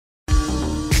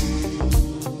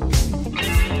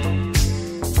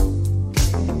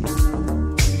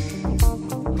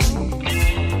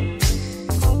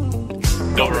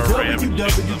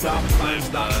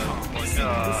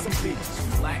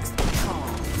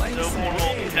No more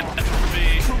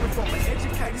catastrophe.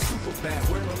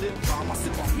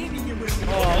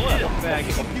 Oh, what a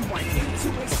faggot.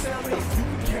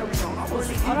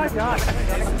 How'd I die?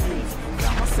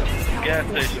 Gas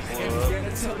station blew up.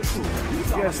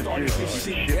 Gas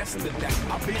station.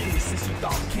 I've been here since you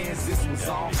thought Kansas was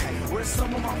all hay. Where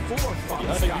some of my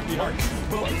forefathers got work.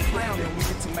 But we clowning, we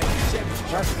get to make the Chevy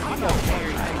truck. I know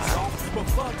everything's off, but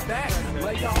fuck that.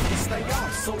 Lay off and stay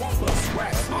off, so I'm bust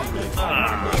raps. I'm good for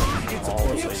it's a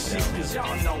real shit, cause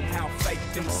y'all know how fake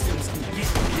them sims can get.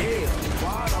 Yeah,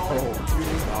 why don't you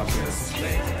just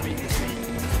let me be?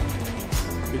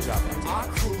 Good job. I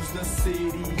cruise the city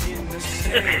in the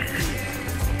Chevy.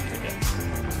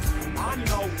 I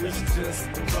know it's just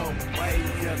the way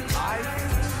of life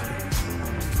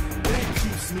that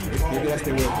keeps me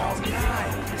rolling all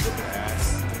night.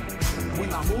 When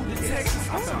I moved to Texas,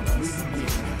 I found a easy gig.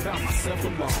 Found myself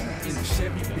alone in the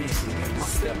Chevy Benz. My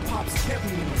step-pops kept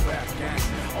me in the rap game.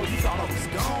 Oh, you thought I was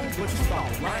gone, but you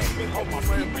thought lame. Oh, my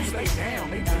people stay down,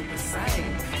 they do the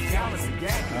same. Dollars and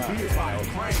gas, beer by a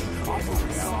crane.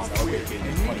 Offering software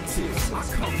and many tips. I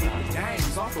come with the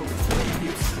games, offering free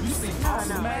gifts. You see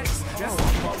DeathMatches, that's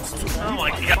what folks do. Oh my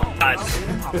god.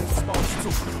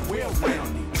 We're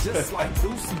around it, just like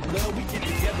Lucy Blood. We get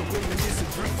together, reminisce and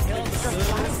drink.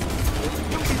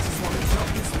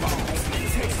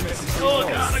 Oh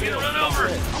god, I'm getting run over.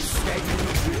 I'm skating the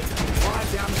whip, ride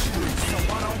down the street. So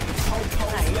why don't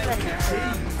you let me be?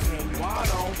 Why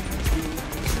don't you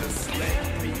just let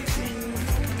me be?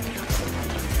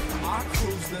 I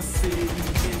cruise the city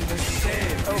in the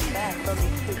Chevy.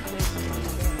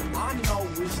 I know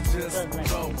it's just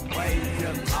the way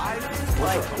of life.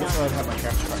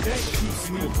 That keeps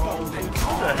me rolling.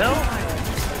 What the hell?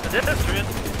 A pedestrian?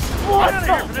 What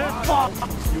the fuck?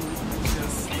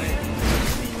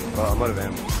 I'm out of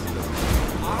ammo.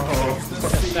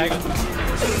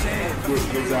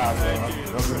 Good job, man.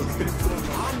 What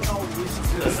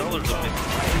the hell is up?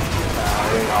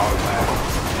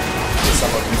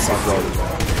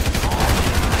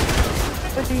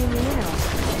 What do you mean?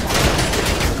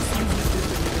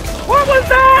 What was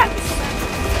that?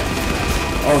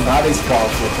 Oh, now they spawn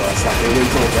with us. Like, they wait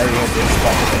till the very end, they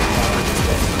spawn with us.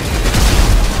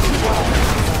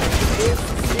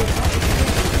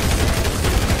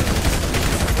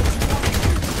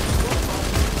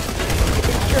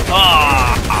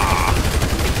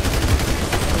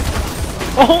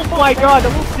 Oh my god, the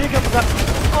little dig up that.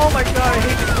 Oh my god, I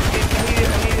hate it.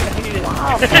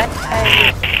 Wow,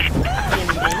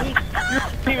 your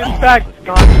team is faggots,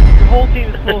 Scott. Your whole team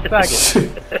is full of faggots.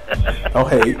 Don't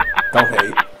hate. Don't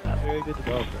hate. Very good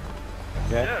developer.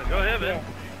 Yeah, go ahead, man.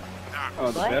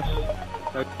 Oh, the best?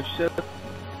 That what you said?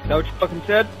 That what you fucking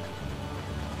said?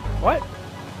 What?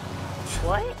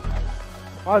 What?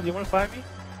 Oz, you wanna fight me?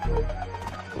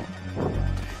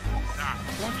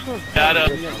 Got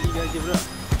him. You gotta give it up.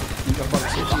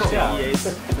 Yeah.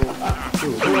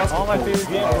 All my favorite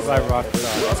games are by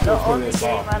Rockstar. The only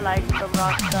game I liked from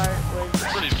Rockstar was...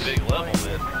 Pretty big level,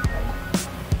 man.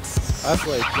 I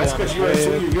played. That's because you're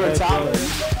a Tyler.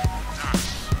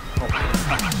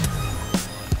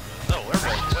 No,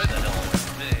 everybody's way the hell with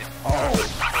me. Oh.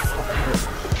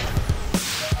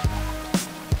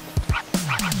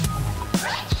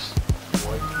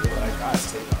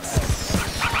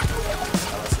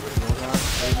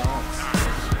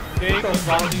 What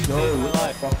the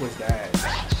fuck was that?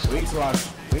 Wait till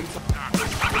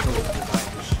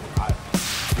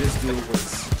this dude was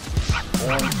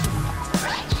on.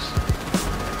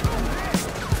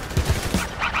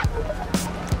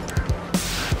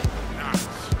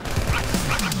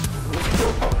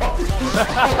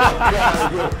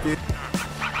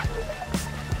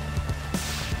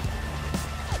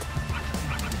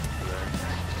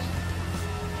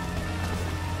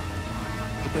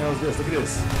 What the hell is this? Look at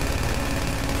this.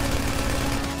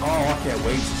 Oh, I can't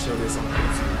wait to show this on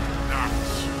YouTube.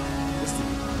 This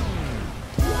thing.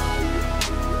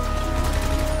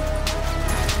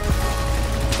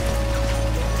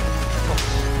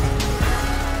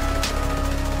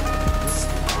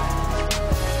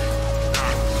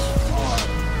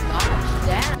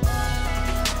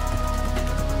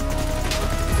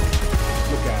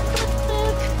 Look at it.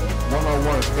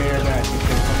 101 fair match.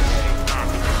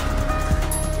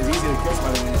 It's easy to kill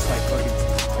somebody when it's like fucking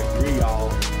like 3 y'all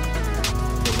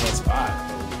in one spot.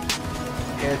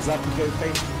 Heads up, you couldn't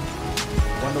face.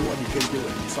 1-1, you couldn't do it.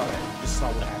 You saw that. You saw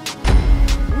what happened.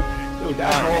 Dude,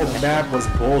 that whole map was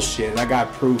bullshit. I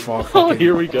got proof on Oh, fucking...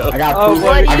 here we go. I got Oh, proof.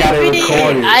 What do I got you it mean?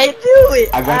 recorded. I knew it.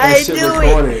 I got that shit knew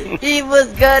recorded. it. He was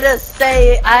gonna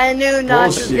say. I knew Notch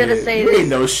was Bullshit. gonna say You ain't this.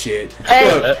 no shit.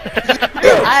 Hey. Look,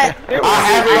 I I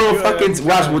have it on fucking...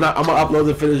 Watch, I'm gonna upload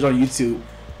the footage on YouTube.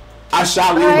 I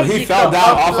shot Lee when he you fell go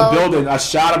down off a upload. building. I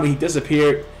shot him and he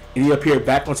disappeared. And he appeared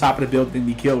back on top of the building and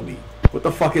he killed me. What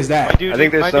the fuck is that? Dude, I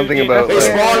think there's my something dude, about They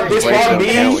spawned plays me. don't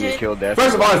count when you kill death.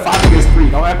 First of all, it's 5 against 3.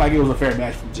 Don't act like it was a fair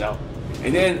match from Joe.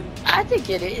 And then, I think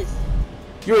it is.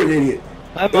 you're an idiot.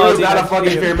 I'm It was Ozzy, not a I'm fucking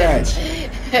Ozzy. fair match.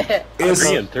 It's,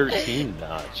 3 and 13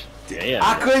 Notch. Damn.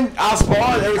 I couldn't. I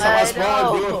spawned every time I I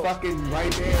spawned. They know. were fucking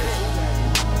right there.